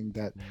understanding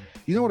that,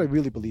 what I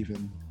really believe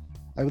in.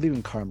 I believe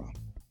in karma.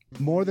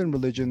 More than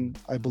religion,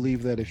 I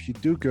believe that if you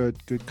do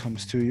good, good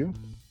comes to you.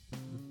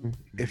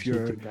 If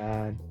you're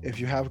bad. if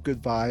you have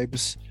good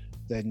vibes,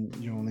 then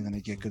you're only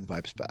gonna get good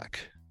vibes back.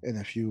 And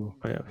if you,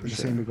 Oh, yeah, in for the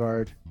sure. same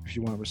regard, if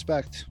you want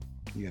respect,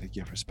 you gotta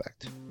give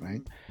respect,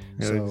 right?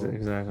 Yeah, So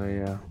exactly,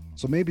 yeah.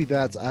 so maybe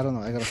that's, I don't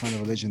know. I gotta find a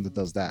religion that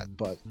does that.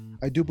 But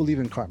I do believe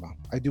in karma.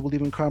 I do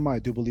believe in karma. I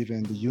do believe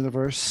in the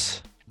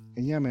universe.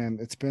 And yeah, man,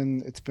 it's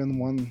been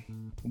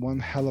one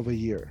hell of a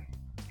year.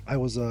 I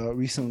was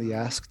recently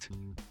asked,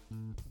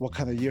 what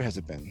kind of year has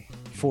it been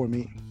for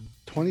me?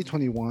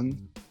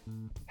 2021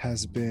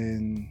 has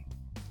been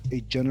a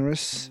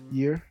generous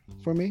year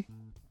for me.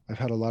 I've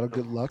had a lot of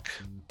good luck.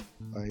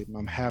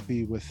 I'm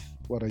happy with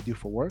what I do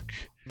for work.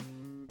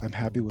 I'm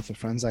happy with the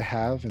friends I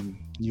have and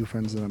new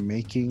friends that I'm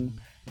making.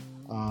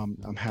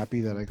 I'm happy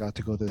that I got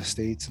to go to the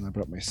States and I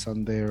brought my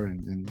son there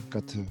and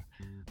got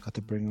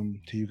to bring him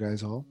to you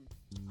guys all.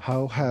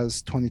 How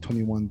has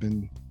 2021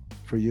 been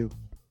for you?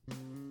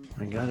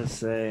 I gotta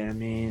say, I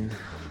mean,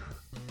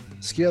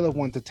 Scale of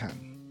 1 to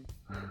 10.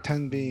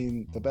 10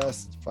 being the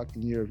best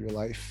fucking year of your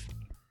life,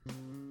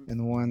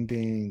 and 1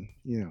 being,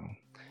 the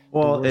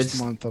well, worst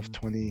month of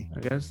 20. I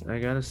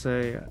gotta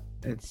say,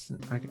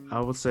 I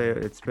would say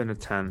it's been a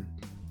 10,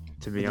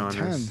 to be Been a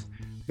 10. honest.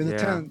 Been a Yeah.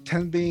 10.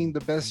 10 being the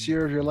best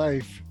year of your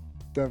life,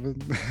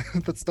 Devin.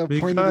 That's the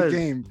point of the Because-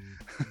 game.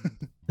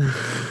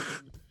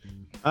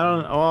 I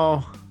don't.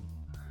 Well,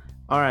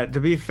 all right. To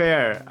be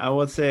fair, I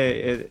would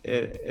say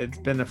it's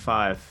been a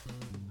 5,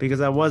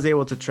 because I was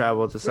able to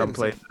travel to some Wait a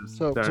second. places.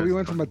 So during we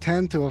went summer. from a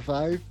 10 to a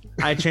 5.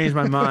 I changed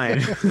my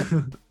mind.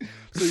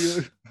 So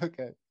you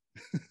okay?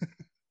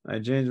 I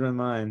changed my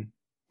mind.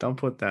 Don't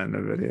put that in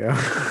the video.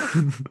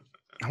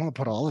 I want to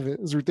put all of it.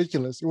 It's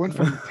ridiculous. It went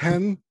from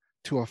 10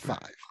 to a 5.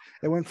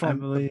 It went from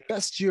the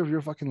best year of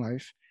your fucking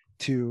life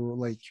to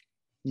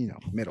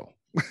middle.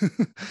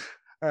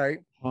 All right.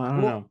 Well, I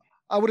don't know.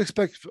 I would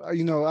expect, I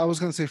was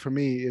going to say for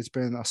me, it's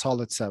been a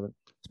solid 7.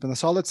 It's been a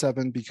solid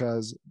 7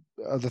 because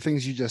of the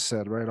things you just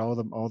said, right?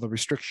 All the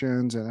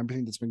restrictions and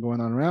everything that's been going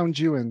on around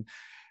you, and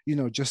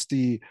just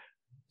the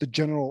the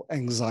general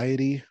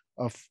anxiety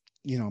of,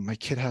 my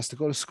kid has to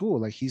go to school.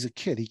 Like, he's a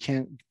kid. He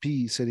can't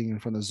be sitting in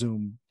front of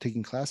Zoom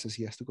taking classes.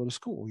 He has to go to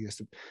school. He has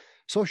to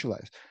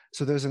socialize.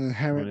 So there's an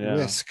inherent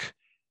risk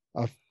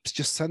of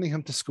just sending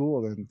him to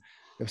school. And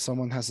if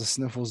someone has the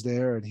sniffles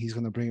there and he's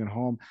going to bring it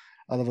home,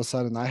 all of a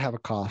sudden I have a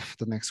cough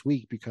the next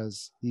week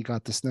because he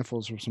got the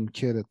sniffles from some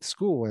kid at the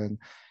school, and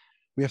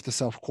we have to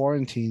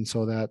self-quarantine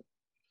so that,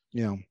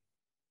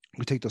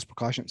 we take those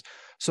precautions.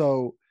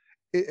 So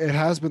it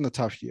has been a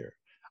tough year.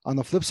 On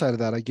the flip side of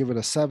that, I give it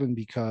a 7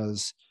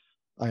 because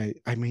I'm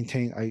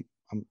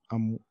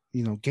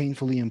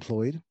gainfully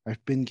employed.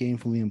 I've been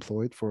gainfully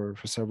employed for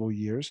several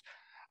years.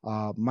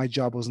 My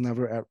job was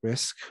never at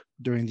risk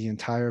during the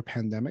entire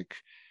pandemic.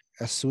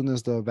 As soon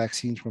as the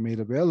vaccines were made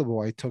available,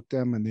 I took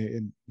them, and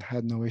it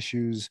had no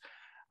issues,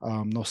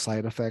 no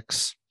side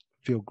effects.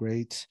 Feel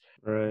great.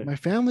 Right. My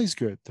family's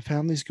good. The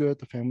family's good.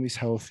 The family's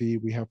healthy.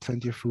 We have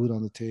plenty of food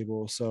on the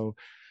table. So,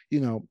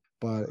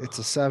 but it's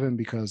a 7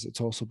 because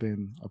it's also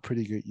been a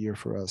pretty good year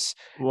for us.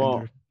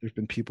 Well, there's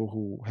been people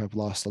who have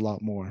lost a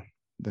lot more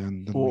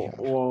than we have.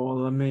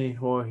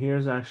 Well,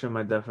 here's actually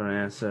my definite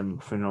answer.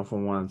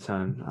 From 1 to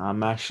 10,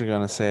 I'm actually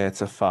gonna say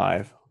it's a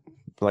 5.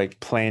 Like,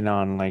 plain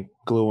on, like,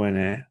 gluing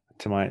it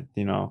to my,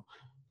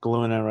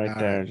 gluing it right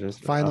there.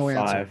 Just final a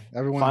 5. answer.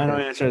 Everyone. Final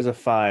answer is a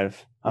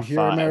 5. A here,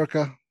 5.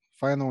 America.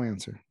 Final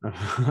answer.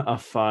 A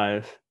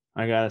 5.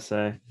 I gotta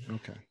say.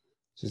 Okay.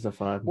 Just a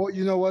 5. Well,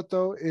 you know what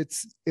though?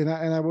 And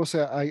I will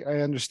say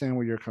I understand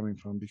where you're coming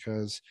from,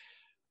 because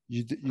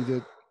you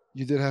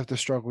did have to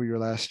struggle your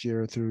last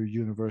year through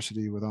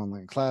university with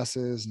online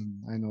classes, and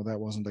I know that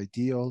wasn't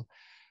ideal.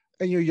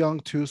 And you're young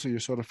too, so you're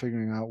sort of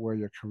figuring out where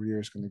your career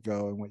is going to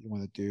go and what you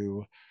want to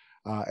do.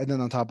 And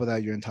then on top of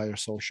that, your entire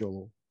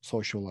social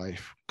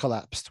life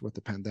collapsed with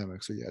the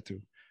pandemic, so you had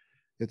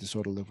to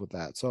sort of live with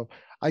that. So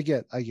I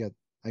get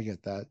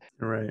that.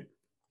 Right.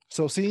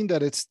 So seeing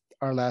that it's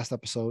our last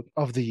episode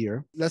of the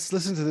year, let's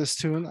listen to this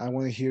tune. I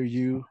want to hear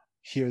you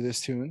hear this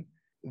tune.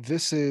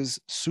 This is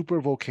Super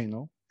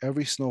Volcano.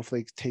 Every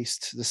Snowflake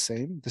Tastes the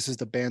Same. This is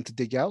the band to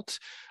dig out.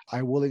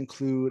 I will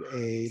include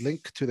a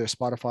link to their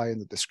Spotify in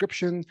the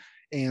description,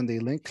 and a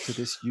link to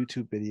this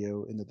YouTube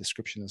video in the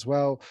description as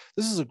well.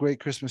 This is a great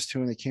Christmas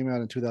tune. It came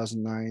out in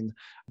 2009.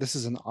 This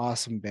is an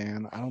awesome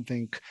band. I don't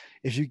think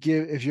if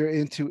you're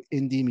into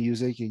indie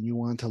music and you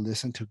want to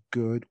listen to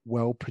good,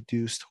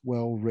 well-produced,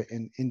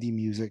 well-written indie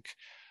music,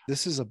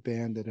 this is a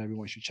band that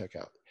everyone should check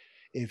out.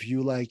 If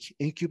you like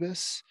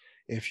Incubus,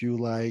 if you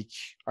like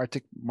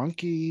Arctic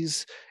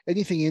Monkeys,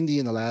 anything indie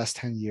in the last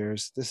 10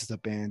 years, this is a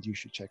band you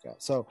should check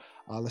out. So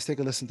let's take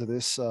a listen to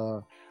this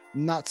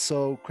not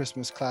so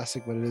Christmas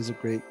classic, but it is a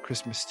great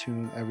Christmas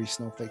tune. Every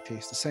Snowflake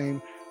Tastes the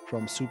Same,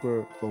 from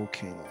Super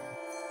Volcano.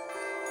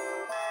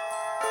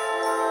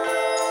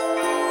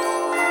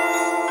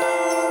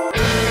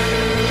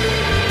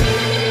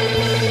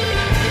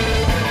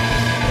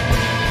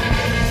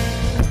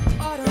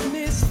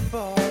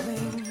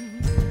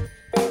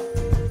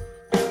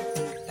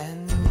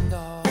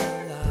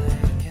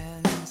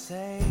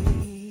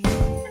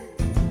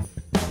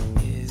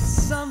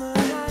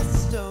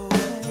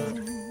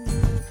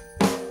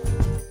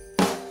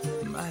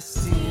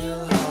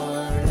 Steal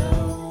heart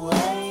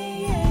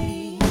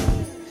away.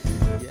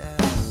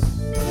 Yeah.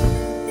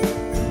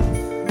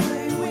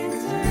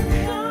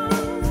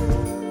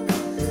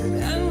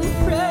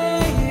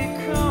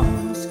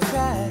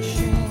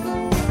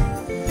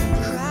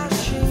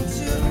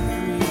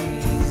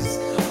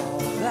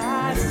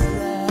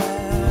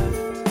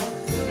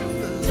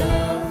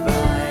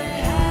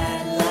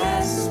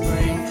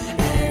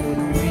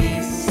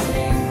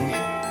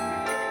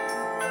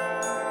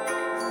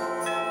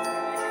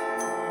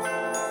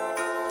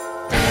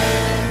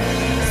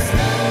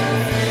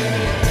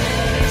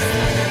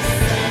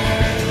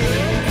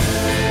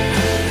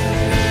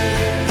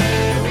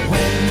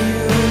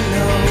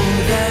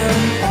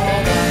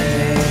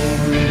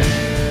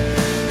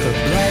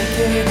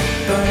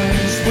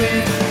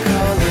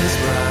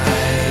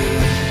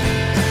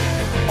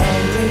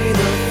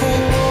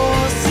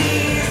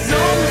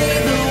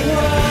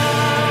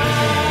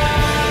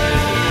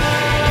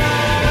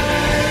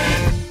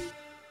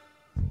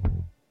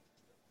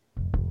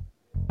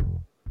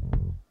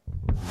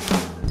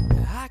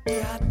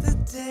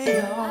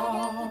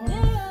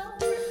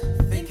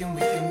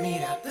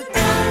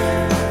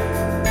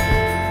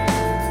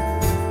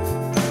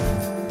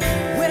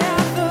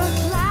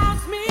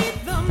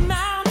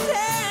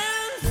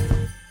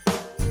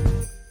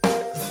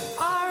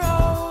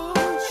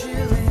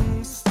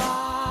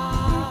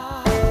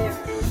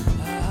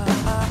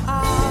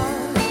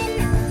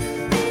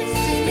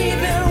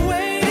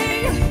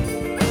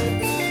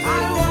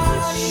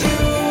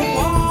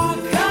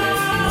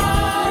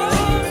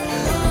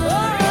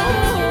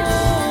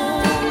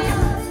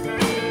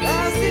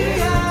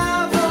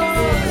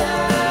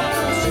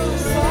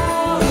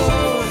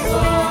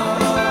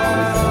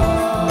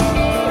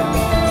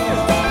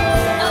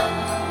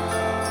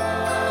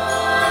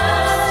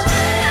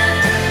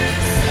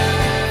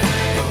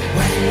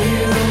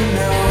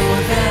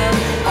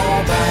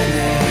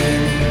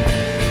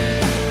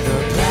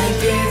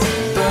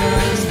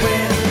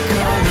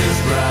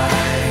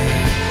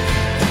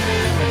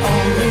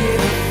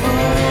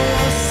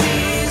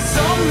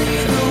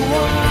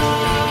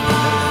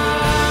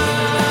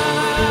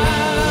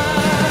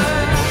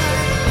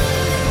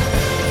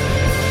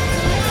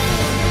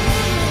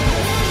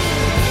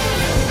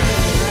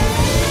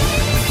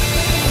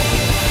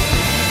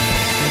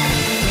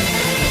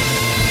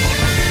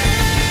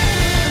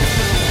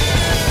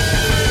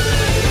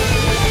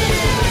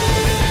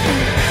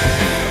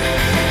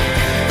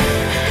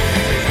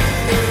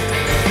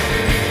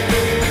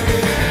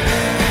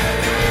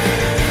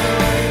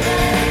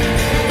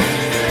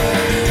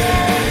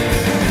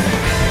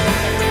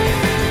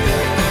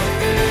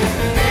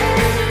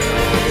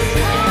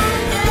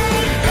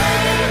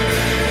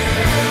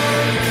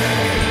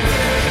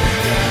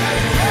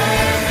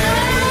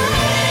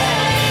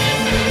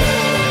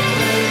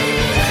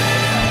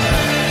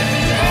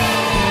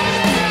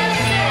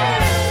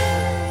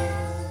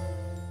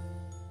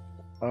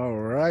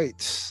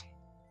 right.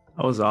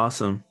 That was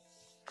awesome.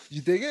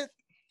 You dig it?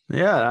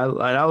 Yeah,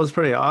 that was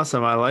pretty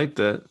awesome. I liked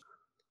it.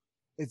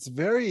 It's a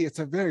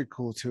very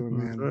cool tune,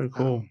 It's man. very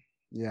cool.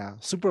 Yeah,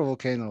 Super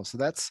Volcano. So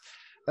that's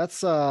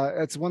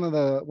it's one of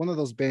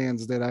those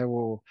bands that I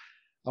will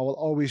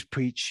always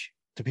preach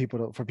to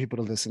for people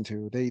to listen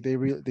to. They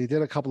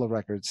did a couple of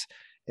records,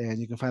 and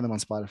you can find them on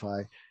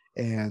Spotify,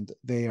 and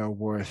they are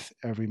worth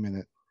every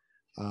minute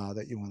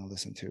that you want to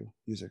listen to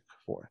music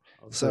for.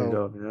 So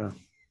dope, yeah.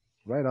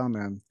 Right on,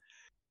 man.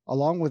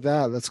 Along with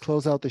that, let's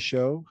close out the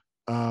show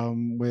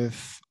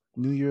with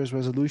New Year's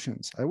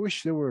resolutions. I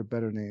wish there were a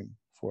better name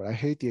for it. I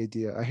hate the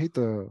idea. I hate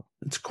the.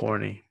 It's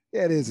corny.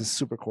 Yeah, it is. It's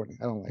super corny.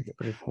 I don't like it.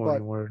 Pretty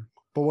corny word.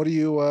 But what are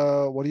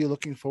you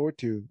looking forward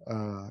to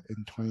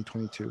in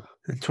 2022?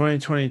 In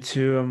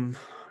 2022,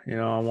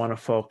 I want to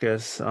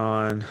focus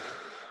on,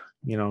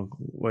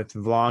 with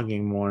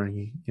vlogging more.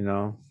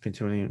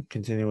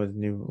 Continue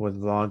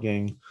with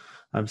vlogging.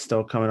 I'm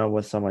still coming up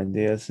with some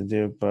ideas to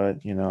do,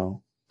 but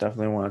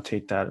definitely want to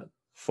take that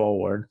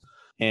forward,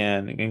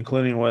 and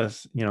including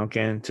with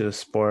getting into the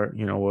sport,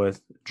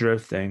 with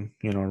drifting,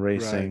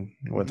 racing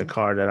with the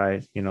car that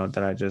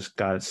I just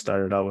got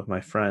started out with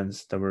my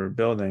friends that we were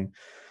building.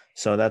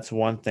 So that's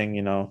one thing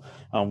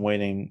I'm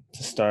waiting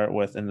to start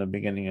with in the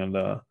beginning of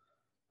the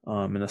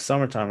in the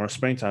summertime or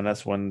springtime.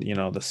 That's when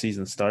the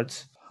season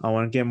starts. I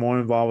want to get more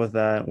involved with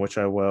that, which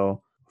I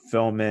will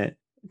film it,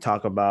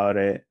 talk about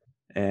it,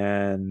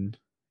 and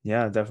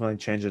yeah, definitely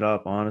change it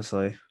up,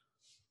 honestly.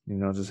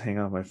 Just hang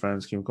out with my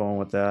friends, keep going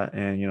with that,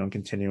 and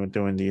continue with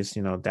doing these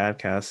dad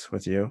casts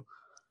with you.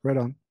 Right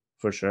on.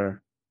 For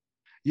sure.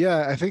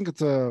 Yeah, I think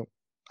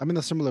I'm in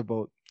a similar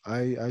boat.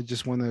 I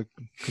just want to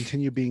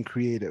continue being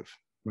creative,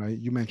 right?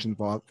 You mentioned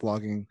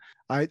vlogging.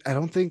 I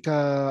don't think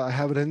I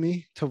have it in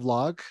me to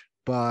vlog,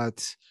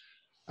 but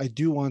I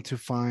do want to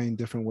find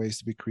different ways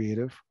to be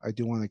creative. I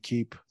do want to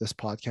keep this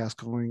podcast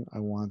going. I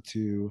want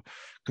to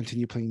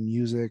continue playing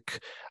music,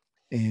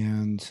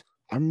 and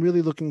I'm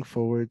really looking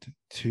forward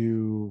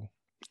to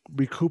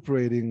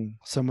recuperating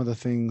some of the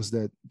things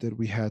that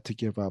we had to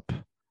give up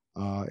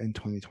in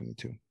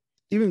 2022.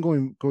 Even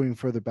going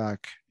further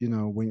back,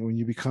 when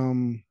you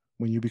become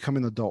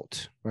an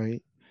adult,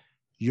 right?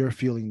 You're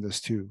feeling this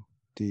too.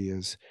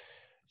 Is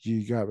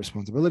you got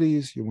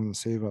responsibilities. You want to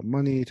save up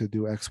money to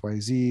do X, Y,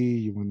 Z.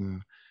 You want to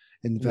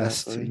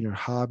invest in your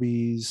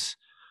hobbies.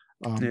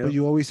 But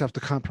you always have to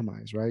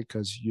compromise, right?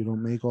 Because you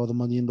don't make all the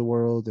money in the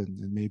world,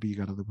 and maybe you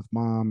got to live with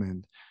mom,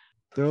 and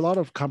there are a lot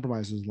of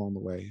compromises along the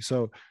way.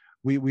 So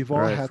we've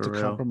all had to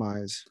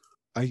compromise.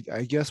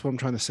 I guess what I'm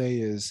trying to say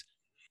is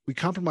we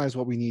compromise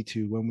what we need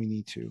to when we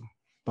need to,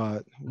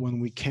 but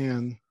when we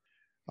can,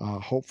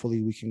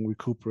 hopefully we can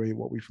recuperate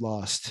what we've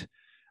lost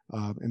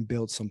and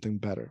build something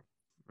better.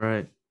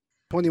 Right.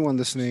 21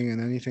 listening,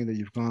 and anything that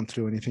you've gone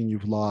through, anything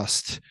you've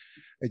lost,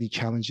 any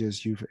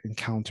challenges you've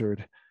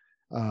encountered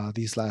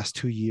these last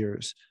 2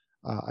 years.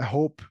 I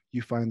hope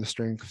you find the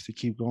strength to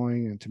keep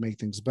going and to make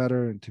things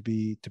better, and to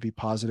be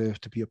positive,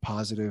 to be a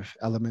positive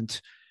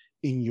element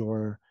in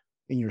your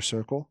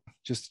circle.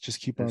 Just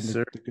keep on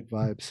the good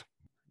vibes.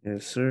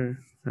 Yes, sir.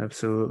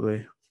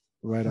 Absolutely.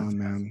 Right on,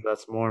 man.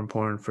 That's more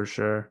important for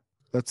sure.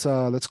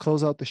 Let's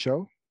close out the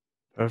show.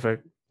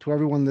 Perfect. To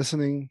everyone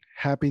listening,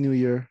 Happy New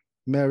Year,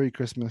 Merry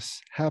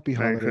Christmas, Happy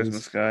Holidays, Merry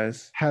Christmas,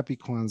 guys. Happy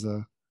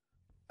Kwanzaa,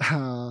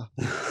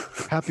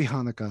 Happy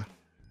Hanukkah.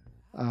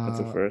 That's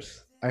a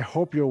first. I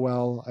hope you're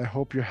well. I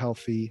hope you're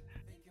healthy.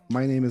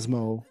 My name is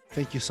Mo.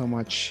 Thank you so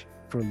much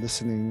for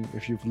listening,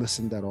 if you've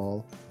listened at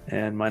all.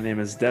 And my name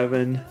is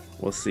Devin.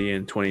 We'll see you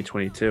in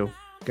 2022.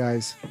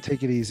 Guys,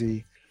 take it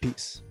easy.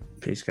 Peace.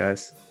 Peace,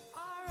 guys.